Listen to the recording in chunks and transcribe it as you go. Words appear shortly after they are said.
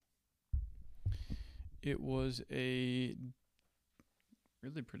It was a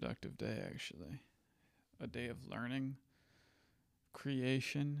really productive day, actually. A day of learning,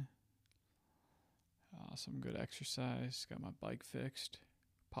 creation, some good exercise. Got my bike fixed.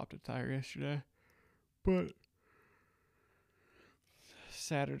 Popped a tire yesterday. But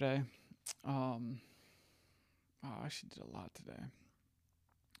Saturday, I actually did a lot today.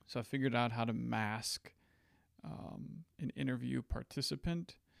 So I figured out how to mask an interview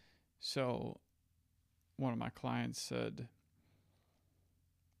participant. So one of my clients said,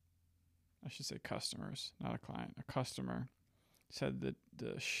 I should say customers, not a client, a customer said that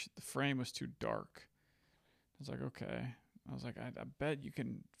the frame was too dark. I was like, okay. I was like, I bet you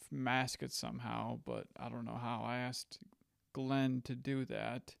can mask it somehow, but I don't know how. I asked Glenn to do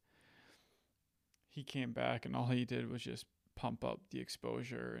that. He came back and all he did was just pump up the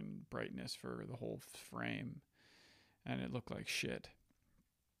exposure and brightness for the whole frame, and it looked like shit.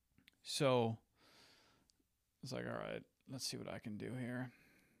 So I was like, all right, let's see what I can do here.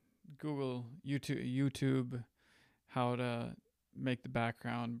 Google, YouTube, how to make the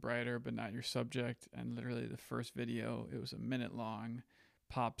background brighter but not your subject, and literally the first video, it was a minute long,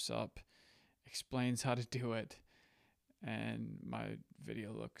 pops up, explains how to do it, and my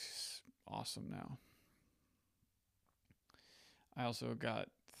video looks awesome now. I also got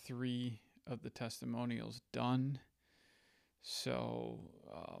 3 of the testimonials done, so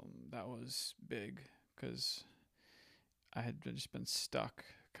that was big because I had just been stuck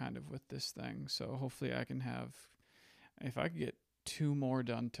kind of with this thing. So hopefully I can have, if I could get 2 more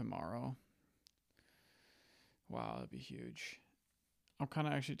done tomorrow, wow, that'd be huge. I'm kind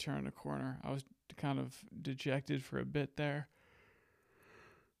of actually turning a corner. I was kind of dejected for a bit there,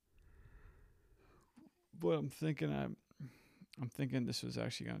 but I'm thinking this was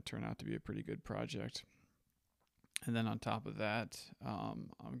actually going to turn out to be a pretty good project. And then on top of that,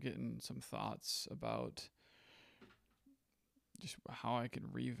 I'm getting some thoughts about just how I can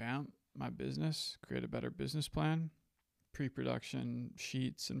revamp my business, create a better business plan, pre-production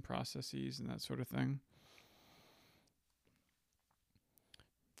sheets and processes and that sort of thing.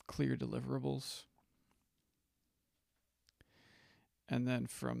 Clear deliverables. And then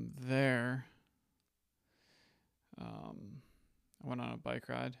from there, I went on a bike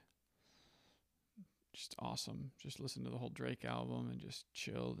ride. Just awesome. Just listened to the whole Drake album and just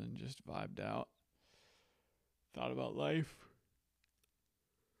chilled and just vibed out. Thought about life.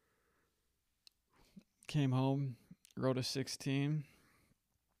 Came home, wrote a 16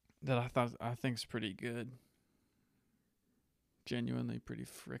 that I think's pretty good. Genuinely pretty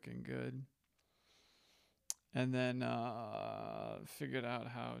freaking good. And then figured out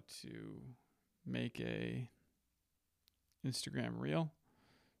how to make a Instagram reel.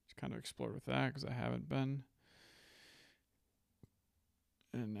 Just kind of explored with that because I haven't been.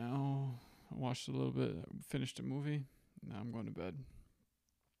 And now I watched a little bit, finished a movie. Now I'm going to bed.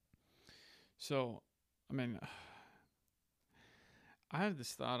 So, I mean, I had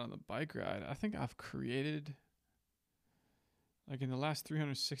this thought on the bike ride. I think I've created, like in the last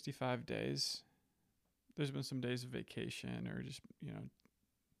 365 days, there's been some days of vacation or just,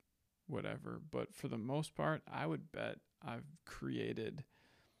 whatever. But for the most part, I would bet I've created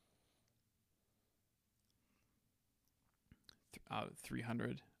out of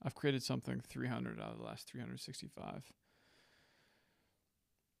 300. I've created something 300 out of the last 365.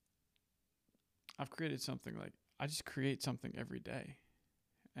 I've created something like, I just create something every day.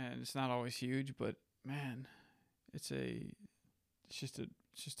 And it's not always huge, but man, it's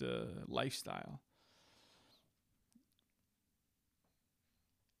just a lifestyle.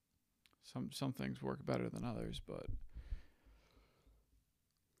 Some things work better than others, but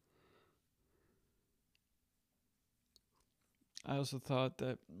I also thought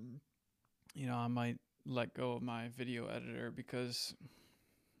that I might let go of my video editor because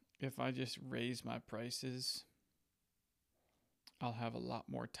if I just raise my prices, I'll have a lot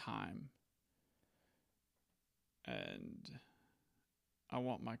more time. And I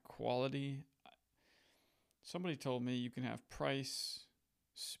want my quality. Somebody told me you can have price,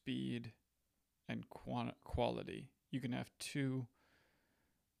 speed, and quality. You can have 2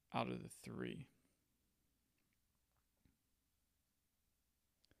 out of the 3.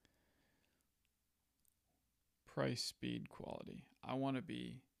 Price, speed, quality. I want to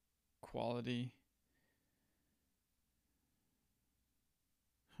be quality.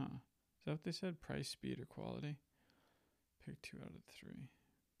 Huh. Is that what they said? Price, speed, or quality? Pick 2 out of 3.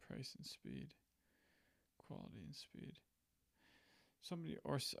 Price and speed. Quality and speed. Somebody,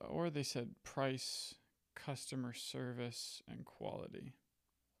 or they said price, customer service, and quality.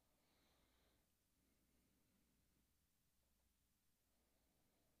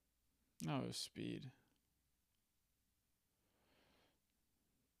 No, it was speed.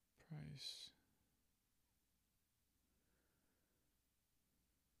 price.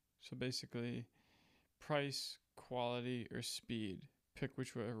 So basically, price, quality, or speed. Pick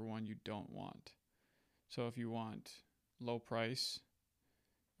whichever one you don't want. So if you want low price,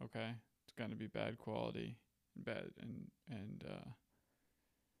 okay, it's gonna be bad quality, and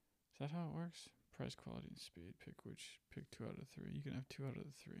is that how it works? Price, quality, and speed. Pick 2 out of 3. You can have 2 out of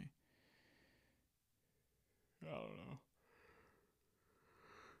the 3. I don't know.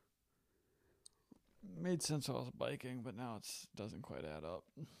 Made sense while I was biking, but now it doesn't quite add up.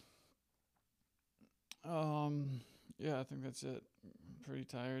 Yeah, I think that's it. I'm pretty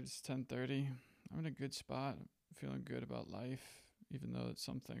tired. It's 10:30. I'm in a good spot. I'm feeling good about life, even though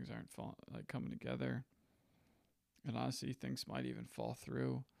some things aren't coming together. And honestly, things might even fall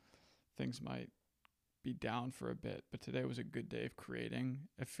through. Things might be down for a bit, but today was a good day of creating.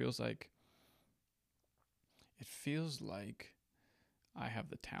 It feels like I have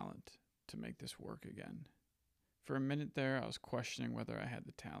the talent to make this work again. For a minute there, I was questioning whether I had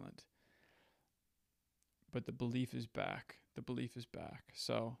the talent. But the belief is back.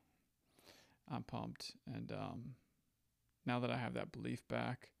 So I'm pumped. And now that I have that belief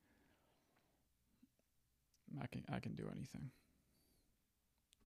back, I can do anything.